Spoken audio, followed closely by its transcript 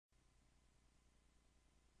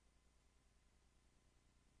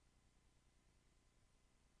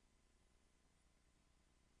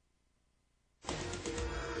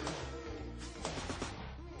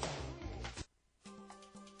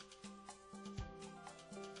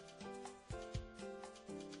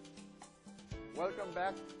Welcome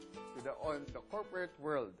back to on the corporate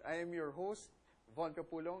world. I am your host,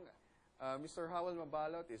 Capulong. Mr. Howell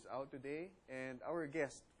Mabalot is out today, and our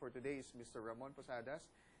guest for today is Mr. Ramon Posadas.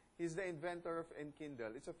 He's the inventor of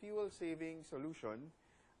Enkindle. It's a fuel-saving solution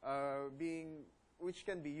which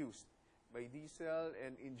can be used by diesel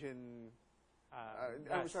and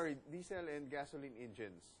diesel and gasoline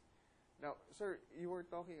engines. Now, sir, you were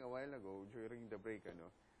talking a while ago during the break,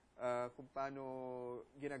 kung paano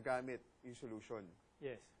ginagamit yung solution.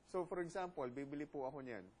 Yes. So, for example, bibili po ako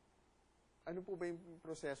niyan. Ano po ba yung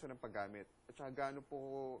proseso ng paggamit? At saka gaano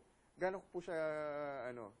po siya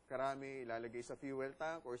karami ilalagay sa fuel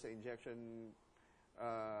tank or sa injection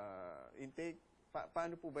intake?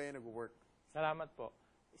 Paano po ba yan nag-work? Salamat po.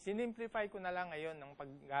 Sinimplify ko na lang ngayon ng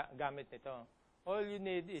paggamit nito. All you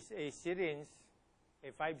need is a syringe,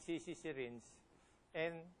 a 5cc syringe,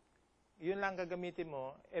 and yun lang gagamitin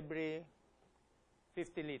mo every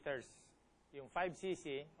 50 liters. Yung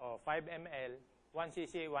 5cc o 5 ml,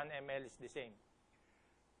 1cc, 1 ml is the same.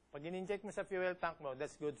 Pag in-inject mo sa fuel tank mo,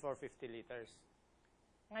 that's good for 50 liters.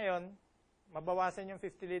 Ngayon, mabawasan yung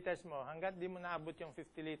 50 liters mo, hanggat di mo naabot yung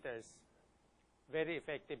 50 liters, very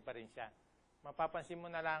effective pa rin siya. Mapapansin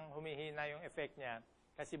mo na lang humihina yung effect niya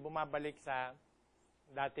kasi bumabalik sa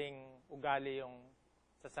dating ugali yung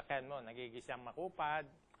sasakyan mo. Nagiging siyang makupad,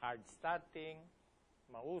 hard starting,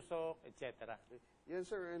 mausok, etc. Yan,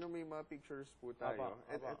 sir. May mga pictures po tayo.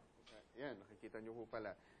 Opo. Yan, nakikita nyo po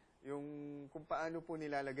pala. Yung kung paano po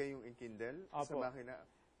nilalagay yung Enkindle sa makina.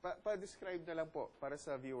 Pa-describe na lang po para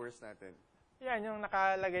sa viewers natin. Yan, yung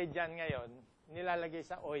nakalagay dyan ngayon, nilalagay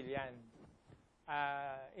sa oil yan.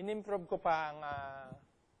 In-improve ko pa ang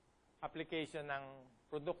application ng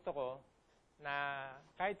produkto ko na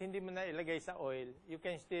kahit hindi mo na ilagay sa oil, you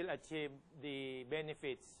can still achieve the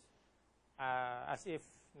benefits as if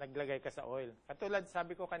naglagay ka sa oil. Katulad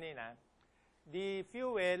sabi ko kanina, the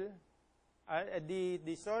fuel,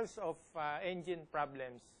 the source of engine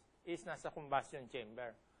problems is nasa combustion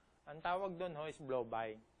chamber. Ang tawag doon is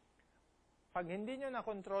blow-by. Pag hindi nyo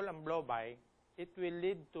na-control ang blow-by, it will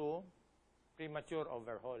lead to premature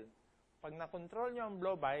overhaul. Pag na-control nyo ang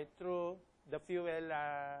blow-by through the fuel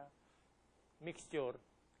mixture,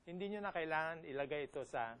 hindi nyo na kailangan ilagay ito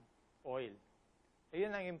sa oil.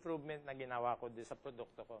 Ayun ang improvement na ginawa ko sa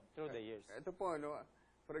produkto ko through the years. Ito po,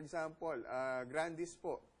 for example, Grandis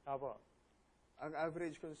po. Opo. Ang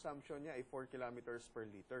average consumption niya ay 4 kilometers per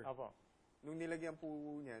liter. Opo. Nung nilagyan po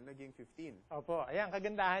niya, naging 15. Opo. Ayan,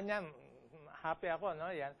 kagandahan niya. Happy ako,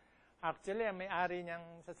 no? Yan. Actually, ang may-ari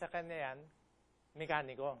niyang sasakyan na yan,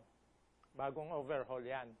 mekaniko. Bagong overhaul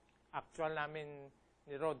yan. Actual namin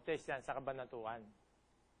ni road test yan sa Kabanatuan.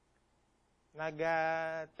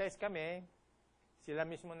 Nag-test kami, sila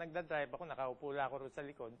mismo nagdadrive, ako nakaupo lang ako rin sa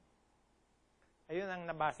likod. Ayun ang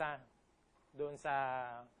nabasa doon sa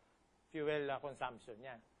fuel consumption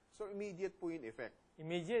niya. So, immediate po yung effect?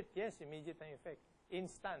 Immediate, yes, immediate ang effect.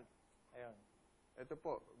 Instant. Ayun. Ito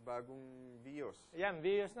po, bagong Vios. Ayan,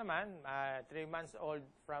 Vios naman, 3 months old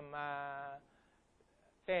from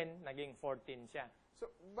 10, naging 14 siya. So,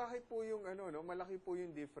 bakit po yung malaki po yung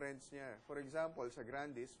difference niya? For example, sa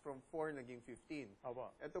Grandis, from 4 naging 15. Opo.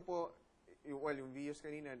 Ito po, yung Vios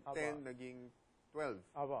kanina, 10 naging 12.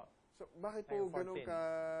 Opo. So, bakit po ganun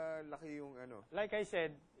kalaki yung Like I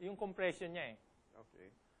said, yung compression niya eh. Okay.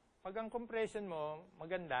 Pag ang compression mo,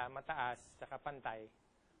 maganda, mataas, tsaka pantay,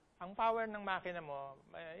 ang power ng makina mo,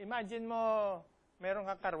 imagine mo, meron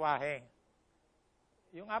kang karwahe.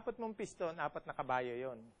 Yung 4 mong piston, 4 na kabayo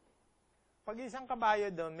yon. Pag isang kabayo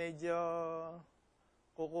doon, medyo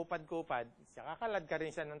kukupad-kupad, kakalad ka rin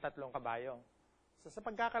siya ng 3 kabayo. So, sa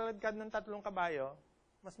pagkakalad ka ng 3 kabayo,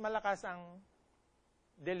 mas malakas ang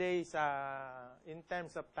delay in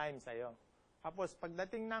terms of time sa'yo. Tapos,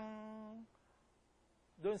 pagdating ng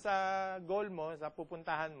doon sa goal mo, sa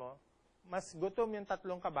pupuntahan mo, mas gutom yung 3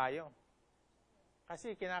 kabayo.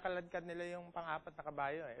 Kasi kinakaladkad nila yung pang-4 na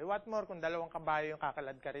kabayo. What more kung 2 kabayo yung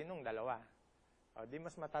kakalad ka rin nung 2. O, di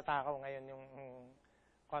mas matatakaw ngayon yung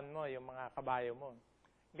yung mga kabayo mo.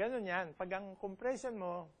 Ganun yan. Pag ang compression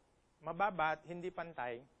mo mababa at hindi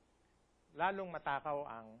pantay, lalong matakaw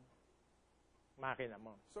ang makina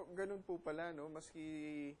mo. So, ganun po pala,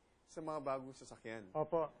 maski sa mga bagong sasakyan.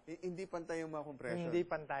 Opo. Hindi pantay yung mga compression? Hindi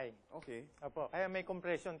pantay. Okay. Opo. Kaya may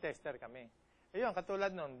compression tester kami. Ayun,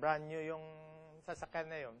 katulad nun, brand new yung sasakyan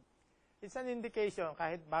na yun. It's an indication,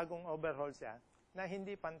 kahit bagong overhaul siya, na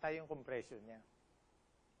hindi pantay yung compression niya.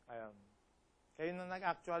 Ayun. Kaya nung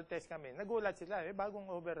nag-actual test kami, nagulat sila,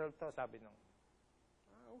 bagong overhaul to, sabi nung.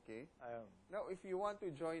 Okay. Ayun. Now, if you want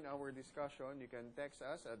to join our discussion, you can text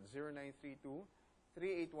us at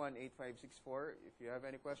 381-8564. If you have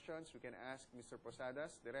any questions, we can ask Mr.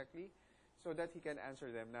 Posadas directly so that he can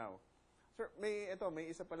answer them now. Sir, may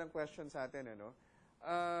isa palang question sa atin, ano?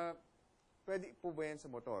 Pwede po ba yan sa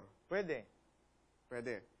motor? Pwede.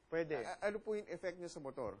 Pwede. Pwede. Ano po yung effect niya sa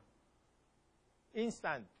motor?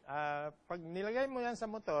 Instant. Pag nilagay mo yan sa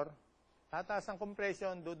motor, tataas ang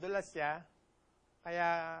compression, dudulas siya.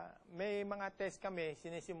 Kaya may mga test kami,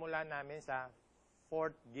 sinisimula namin sa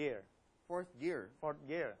 4th gear. 4th gear? 4th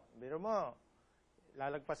gear. Biro mo,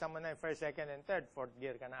 lalagpasan mo na yung 1st, 2nd, and 3rd, 4th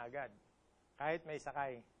gear ka na agad. Kahit may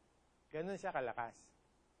sakay. Ganun siya kalakas.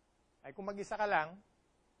 Ay kung mag-isa ka lang,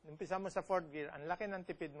 umpisa mo sa 4th gear, ang laki ng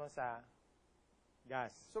tipid mo sa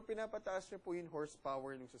gas. So, pinapataas niyo po yung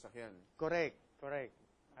horsepower ng sasakyan? Correct.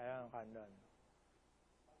 Ayan, kandon.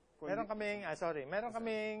 Meron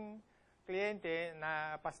kaming kliyente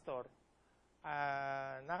na pastor.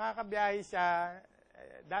 Nakakabiyahe siya.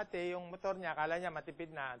 Dati, yung motor niya, akala niya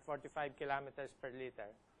matipid na 45 kilometers per liter.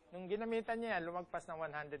 Nung ginamitan niya, lumagpas ng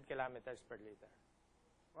 100 kilometers per liter.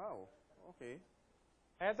 Wow. Okay.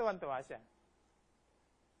 Kaya tuwan-tuwa siya.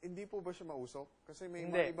 Hindi po ba siya mausok? Kasi may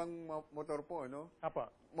Hindi. mga ibang motor po, no? Apo.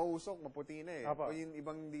 Mausok, maputi na eh. Opo. O yung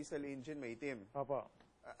ibang diesel engine, may itim. Opo.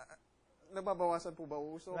 Nababawasan po ba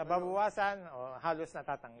usok? Nababawasan o halos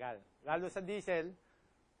natatanggal. Lalo sa diesel,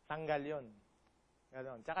 tanggal yon.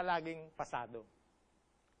 Ganon. Tsaka laging pasado.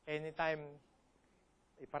 Anytime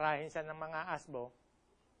iparahin siya ng mga asbo,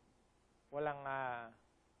 walang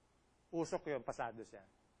usok yun, pasado siya.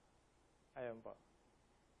 Ayun po.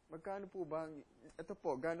 Magkano po ba? Ito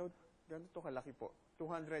po, gano'n to kalaki po?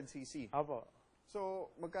 200cc. Opo.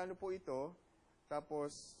 So, magkano po ito?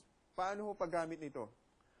 Tapos, paano ho paggamit nito?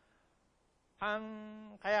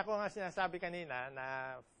 Kaya ko nga sinasabi kanina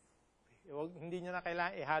na hindi nyo na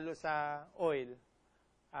kailangan ihalo sa oil.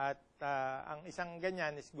 At ang isang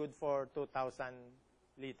ganyan is good for 2,000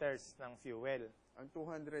 liters ng fuel. Ang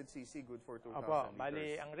 200cc good for 2,000 Opo, liters.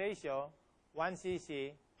 bali ang ratio, 1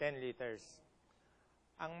 cc, 10 liters.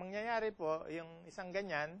 Ang mangyayari po, yung isang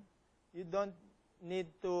ganyan, you don't need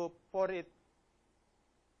to pour it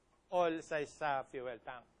all sa fuel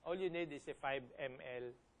tank. All you need is a 5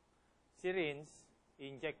 ml syringe.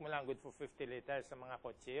 I-inject mo lang, good for 50 liters sa mga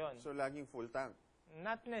kotse yun. So, laging full tank?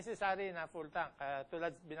 Not necessary na full tank.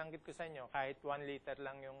 Tulad binanggit ko sa inyo, kahit 1 liter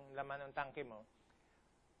lang yung laman ng tangke mo,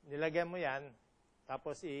 nilagyan mo yan,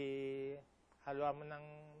 tapos haluan mo ng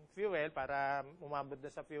fuel para umabot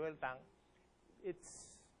na sa fuel tank.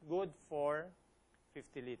 It's good for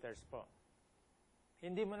 50 liters po.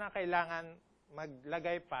 Hindi mo na kailangan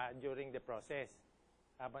maglagay pa during the process.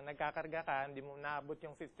 Habang nagkakarga ka, hindi mo naabot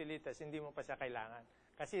yung 50 liters, hindi mo pa siya kailangan.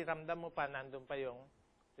 Kasi ramdam mo pa, nandun pa yung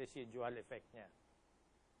residual effect niya.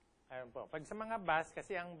 Ayun po. Pag sa mga bus,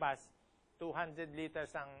 kasi ang bus, 200 liters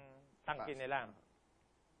ang tangke nila.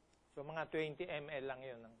 So, mga 20 ml lang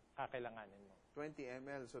yun ang kakailanganin mo. 20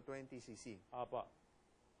 ml, so 20 cc. Opo.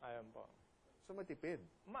 Ayun po. So, matipid.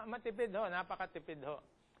 Matipid ho, napakatipid ho.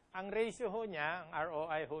 Ang ratio ho niya, ang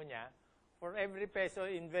ROI ho niya, for every peso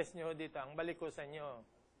invest nyo dito, ang balik ko sa inyo,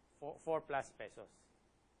 4 plus pesos.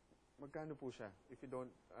 Magkano po siya, if you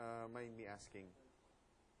don't mind me asking?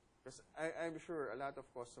 Because I'm sure a lot of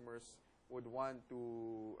customers would want to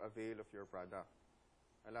avail of your product.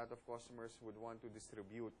 A lot of customers would want to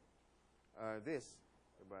distribute this.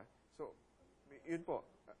 Diba? So, yun po.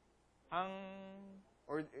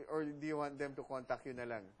 Or do you want them to contact you na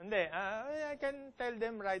lang? Hindi. I can tell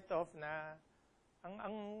them right off na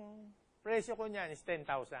ang presyo ko niyan is 10,000.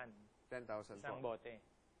 10,000 isang po. bote.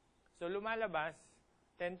 So, lumalabas,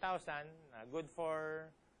 10,000, good for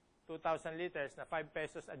 2,000 liters, na 5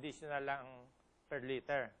 pesos additional lang per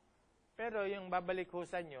liter. Pero yung babalik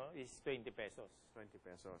husan nyo is 20 pesos. 20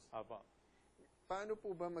 pesos. Opo. Paano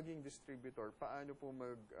po ba maging distributor? Paano po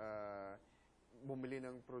bumili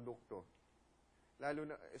ng produkto? Lalo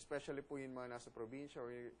na, especially po yung mga nasa probinsya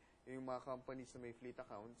or yung mga companies na may fleet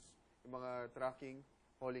accounts, yung mga trucking,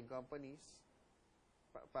 hauling companies,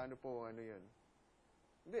 paano po yun?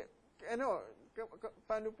 Hindi,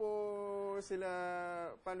 paano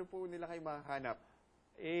po nila kayo mahanap?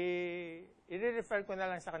 I-refer ko na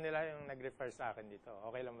lang sa kanila yung nag-refer sa akin dito.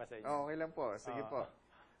 Okay lang ba sa inyo? Okay lang po. Sige po.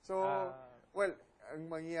 So, ang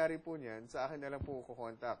mangyayari po niyan, sa akin na lang po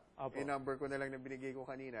kukontak. Yung number ko na lang na binigay ko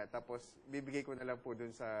kanina, tapos bibigay ko na lang po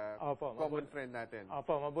dun sa common friend natin.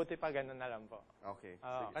 Opo, mabuti pa ganun na lang po. Okay.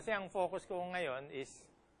 Kasi ang focus ko ngayon is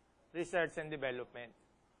research and development.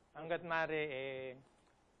 Hanggat maaari,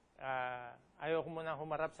 ayoko muna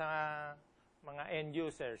humarap sa mga end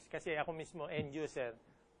users. Kasi ako mismo end user,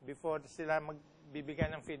 before sila magbibigay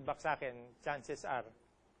ng feedback sa akin, chances are,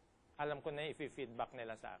 alam ko na i-feedback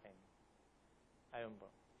nila sa akin. Ayun po.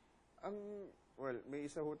 May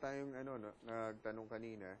isa ho tayong nagtanong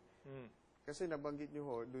kanina. Kasi nabanggit nyo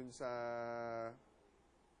ho dun sa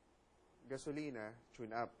gasolina,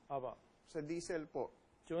 tune up. Opo. Sa diesel po.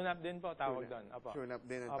 Tune up din po, tawag doon. Opo. Tune up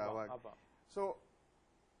din ang tawag. Opo. So,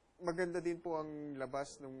 maganda din po ang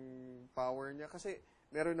labas ng power niya. Kasi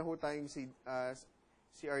meron na ho tayong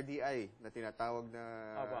CRDI na tinatawag na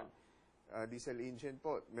diesel engine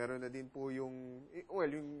po. Meron na din po yung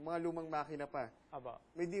mga lumang makina pa. Opo.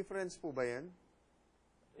 May difference po ba yan?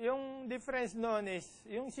 Yung difference noon is,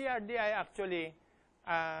 yung CRDI actually,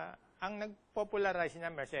 ang nag-popularize niya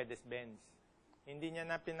Mercedes-Benz. Hindi niya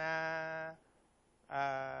na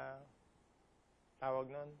tawag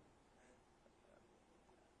noon.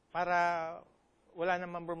 Para wala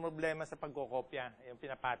namang problema sa pagkokopya, yung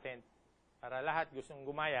pinapatent. Para lahat gustong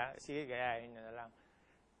gumaya, sige, gayahin nyo na lang.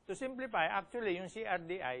 To simplify, actually, yung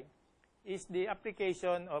CRDI is the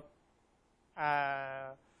application of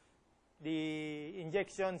the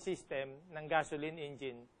injection system ng gasoline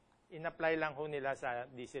engine. In-apply lang ho nila sa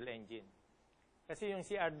diesel engine. Kasi yung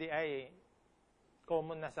CRDI,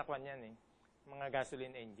 common na sa kwan yan mga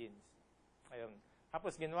gasoline engines. Ayun.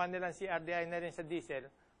 Tapos ginawa nilang CRDI na rin sa diesel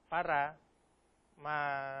para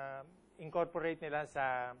ma-incorporate nila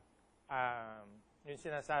sa yung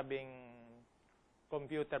sinasabing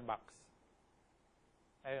computer box.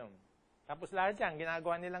 Ayun. Tapos lahat yan,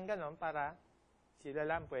 ginagawa nilang ganon para sila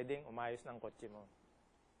lang pwedeng umayos ng kotse mo.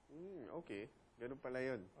 Okay. Ganun pala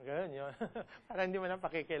yun. Ganun yun. Para hindi mo na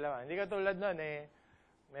pakikilaman. Hindi ka tulad nun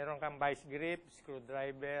meron kang vice grip,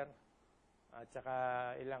 screwdriver, at saka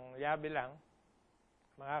ilang yabe lang,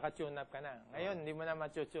 makaka-tune up ka na. Ngayon, hindi mo na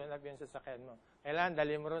ma-tune up yung sasakyan mo. Kailangan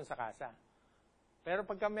dali mo ron sa kasa. Pero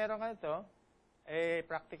pagka meron ka ito,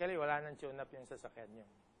 practically wala nang tune up yung sasakyan nyo.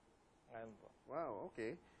 Ngayon po. Wow,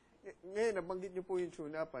 okay. Ngayon, nabanggit nyo po yung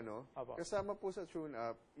tune up, ano? Opo. Kasama po sa tune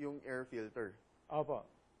up yung air filter. Opo.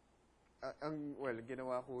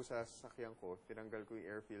 Ginawa ko sa sasakyan ko, tinanggal ko yung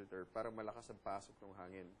air filter para malakas ang pasok ng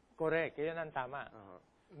hangin. Correct. Yun ang tama.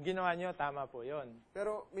 Ginawa nyo, tama po yun.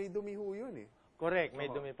 Pero may dumi ho yun Correct, may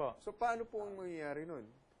dumi po. So, paano po ang mangyayari nun?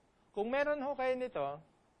 Kung meron ho kayo nito,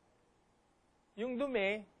 yung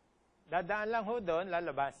dumi, dadaan lang ho doon,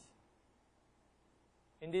 lalabas.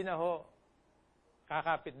 Hindi na ho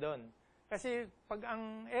kakapit doon. Kasi pag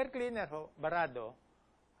ang air cleaner ho, barado,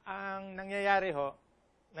 ang nangyayari ho,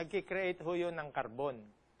 nagki-create ho yun ng carbon.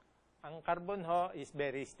 Ang carbon ho is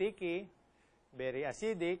very sticky, very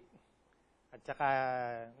acidic, at saka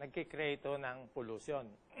nagki-create ho ng pollution.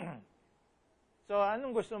 So,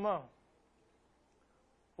 anong gusto mo?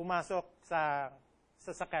 Pumasok sa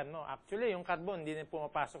sasakyan mo. Actually, yung carbon hindi na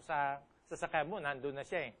pumapasok sa sasakyan mo, nandun na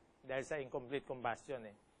siya dahil sa incomplete combustion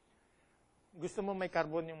Gusto mo may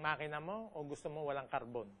carbon yung makina mo o gusto mo walang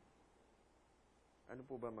carbon? Ano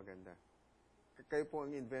po ba maganda? Kayo po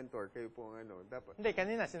ang inventor, kayo po ang dapat. Hindi,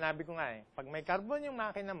 kanina sinabi ko nga pag may carbon yung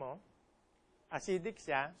makina mo, acidic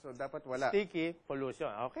siya, so dapat wala. Sticky,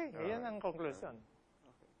 pollution. Okay, yan ang conclusion.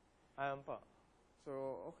 Okay. Ayun po. So,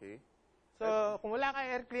 okay. So, kung wala kang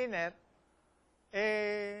air cleaner,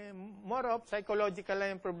 more of psychological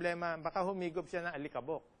lang yung problema. Baka humigop siya ng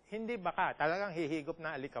alikabok. Hindi baka, talagang hihigop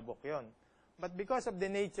na alikabok yon. But because of the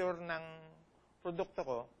nature ng produkto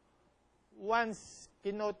ko, once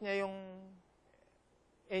kinote niya yung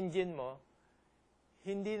engine mo,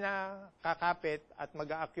 hindi na kakapit at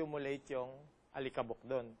mag-accumulate yung alikabok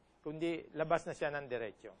doon. Kundi labas na siya ng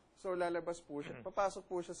diretsyo. So, lalabas po siya. Papasok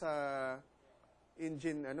po siya sa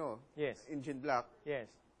engine, Yes. engine block. Yes.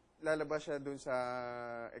 Lalabas siya doon sa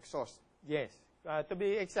exhaust. Yes. To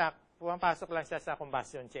be exact, pumapasok lang siya sa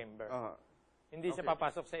combustion chamber. Hindi siya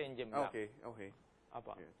papasok sa engine block. Okay.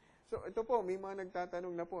 Apa. Okay. So, ito po, may mga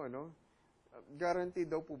nagtatanong na po,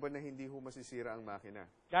 guaranteed daw po ba na hindi ho masisira ang makina?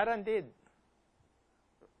 Guaranteed.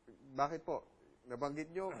 Bakit po?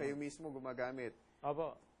 Nabanggit nyo, kayo mismo gumagamit.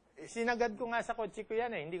 Opo. Sinagad ko nga sa kotse ko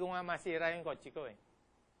yan Hindi ko nga masira yung kotse ko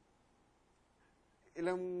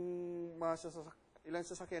Ilang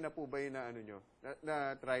sasakyan na po ba yun na nyo?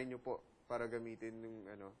 Na try nyo po para gamitin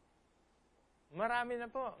yung Marami na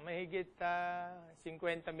po. Mahigit 50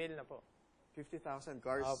 mil na po. 50,000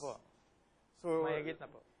 cars? Opo. So, mahigit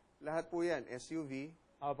na po. Lahat po yan, SUV,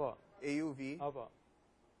 Opo. AUV, Opo.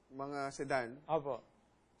 mga sedan, Opo.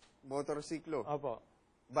 motorsiklo, Opo.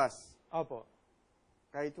 bus, Opo.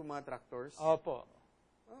 kahit yung mga tractors? Opo.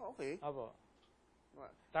 Okay. Opo.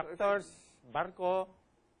 Tractors, barko,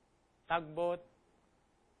 tugboat,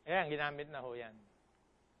 ginamit na ho yan.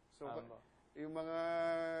 So, yung mga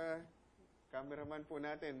cameraman po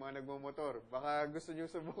natin, mga nagmumotor, baka gusto nyo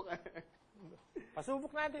subukan.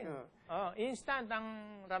 Pasubok natin. Instant ang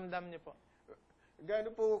ramdam niyo po.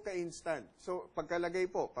 gaano po ka-instant? So, pagkalagay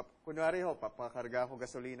po, kunwari ho, papakarga ko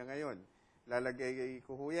gasolina ngayon. Lalagay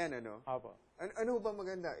ko ho yan, ano? Opo. Ano ba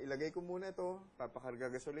maganda? Ilagay ko muna ito, papakarga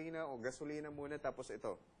gasolina, o gasolina muna, tapos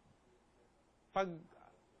ito? Pag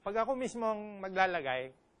ako mismo ang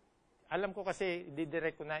maglalagay, alam ko kasi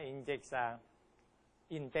didirect ko na inject sa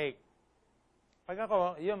intake. Pag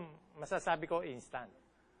ako, yung masasabi ko instant.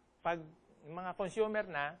 Pag mga consumer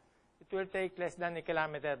na, it will take less than a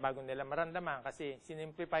kilometer bago nila maramdaman kasi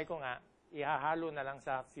sinimplify ko nga, ihahalo na lang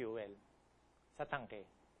sa fuel, sa tangke.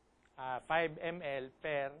 5 ml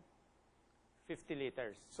per 50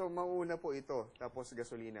 liters. So, mauna po ito, tapos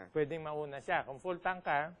gasolina? Pwedeng mauna siya. Kung full tank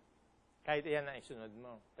ka, kahit iyan ang isunod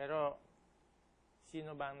mo. Pero,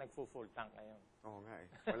 sino ba ang nagpo-full tank ngayon? Oo nga eh.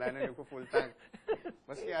 Wala na nagpo-full tank.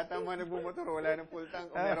 Maski ata mga nagbumotor, wala na full tank.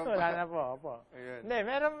 O meron pa? Wala na po, opo. Ayun. Hindi,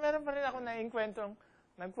 meron pa rin ako na-inkwentong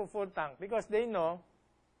nagpo-full tank because they know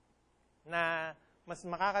na mas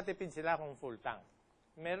makakatipid sila kung full tank.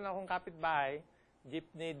 Meron akong kapitbahay,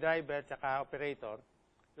 jeepney driver tsaka operator,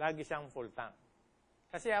 lagi siyang full tank.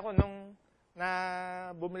 Kasi ako nung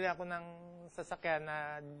bumili ako ng sasakyan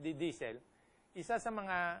na diesel, isa sa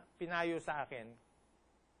mga pinayo sa akin,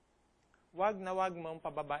 wag mong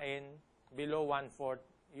pababain below 1/4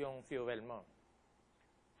 yung fuel mo.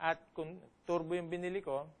 At kung turbo yung binili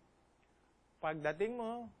ko, pagdating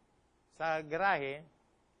mo sa garahe,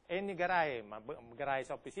 any garahe, garahe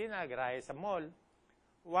sa opisina, garahe sa mall,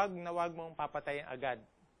 wag mong papatayin agad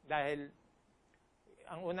dahil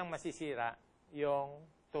ang unang masisira yung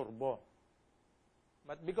turbo.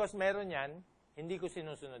 But because meron yan, hindi ko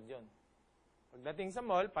sinusunod yun. Pagdating sa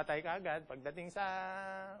mall, patay ka agad. Pagdating sa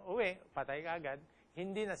uwi, patay ka agad.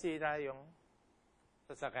 Hindi nasira yung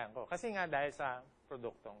sasakyan ko. Kasi nga dahil sa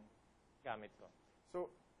produktong gamit ko. So,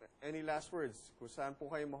 any last words? Kung saan po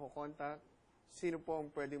kayo makukontak? Sino po ang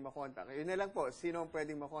pwedeng makontak? Yun na lang po, sino ang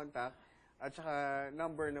pwedeng makontak? At saka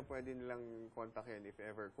number na pwede nilang kontakin if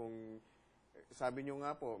ever. Kung sabi nyo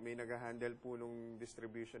nga po, may nag-handle po nung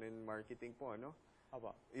distribution and marketing po, ano?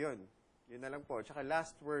 Opo. Yun na lang po. At saka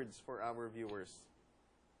last words for our viewers.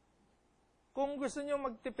 Kung gusto nyo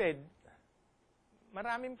magtipid,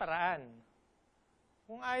 maraming paraan.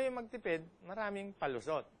 Kung ayaw magtipid, maraming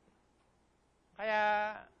palusot.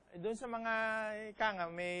 Kaya, doon sa mga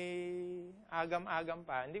may agam-agam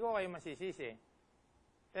pa, hindi ko kayo masisisi.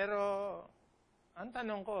 Pero, ang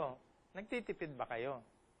tanong ko, nagtitipid ba kayo?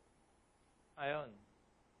 Ayun.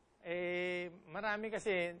 Marami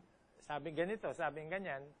kasi, sabing ganito, sabing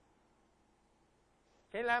ganyan.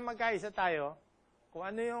 Kailangan magkaisa tayo. Kung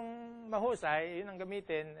ano yung mahusay, yun ang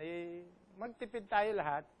gamitin, magtipid tayo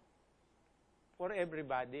lahat for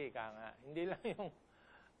everybody. Nga. Hindi lang yung,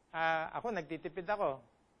 ako, nagtitipid ako.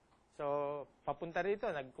 So, papunta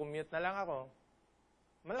rito, nag-commute na lang ako.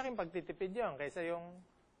 Malaking pagtitipid yun kaysa yung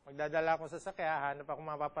magdadala ako sa sakya, hanap ako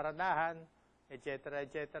mapaparadahan, etc.,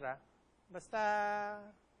 etc. Basta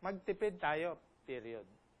magtipid tayo, period.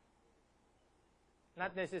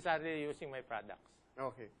 Not necessarily using my products.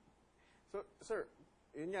 Okay. So, sir,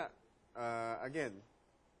 yun nga, again,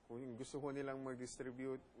 kung gusto ko nilang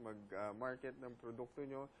mag-distribute, mag-market ng produkto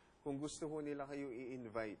nyo, kung gusto ko nila kayo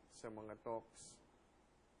i-invite sa mga talks,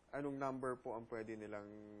 anong number po ang pwede nilang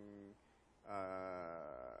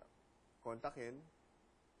kontakin?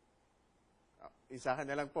 Isahan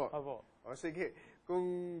na lang po. Opo. O sige,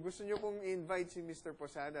 kung gusto nyo pong invite si Mr.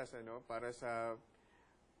 Posadas para sa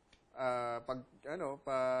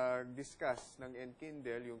pag-discuss ng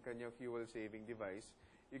Enkindle, yung kanyang fuel saving device,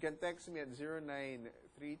 you can text me at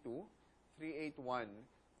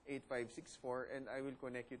 0932-381-8564 and I will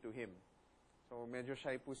connect you to him. So, medyo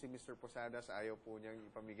shy po si Mr. Posadas, ayaw po niyang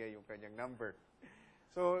ipamigay yung kanyang number.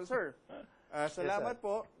 So, sir, salamat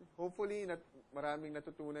po. Hopefully, maraming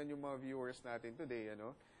natutunan yung mga viewers natin today.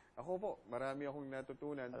 Ako po, marami akong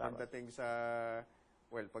natutunan pagdating sa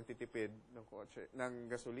pagtitipid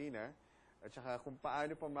ng gasolina at saka kung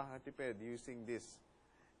paano pa makatipid using this.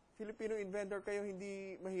 Filipino inventor kayo,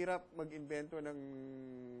 hindi mahirap mag-invento ng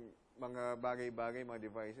mga bagay-bagay, mga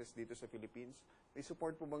devices dito sa Philippines. May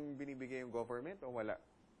support po bang binibigay yung government o wala?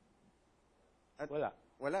 Wala.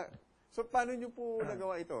 Wala. So, paano nyo po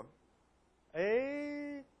nagawa ito?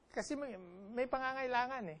 Kasi may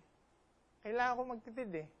pangangailangan eh. Kailangan ko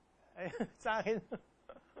magtipid eh. Sa akin.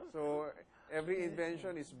 So, every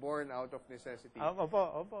invention is born out of necessity.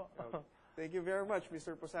 Opo. Okay. Thank you very much,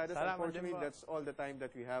 Mr. Posadas. Unfortunately, that's all the time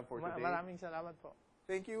that we have for today. Maraming salamat po.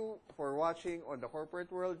 Thank you for watching on the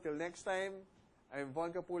corporate world. Till next time, I'm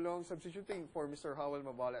Von Capulong, substituting for Mr. Howell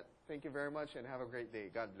Mabalat. Thank you very much and have a great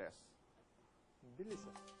day. God bless. Bilis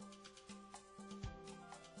ah.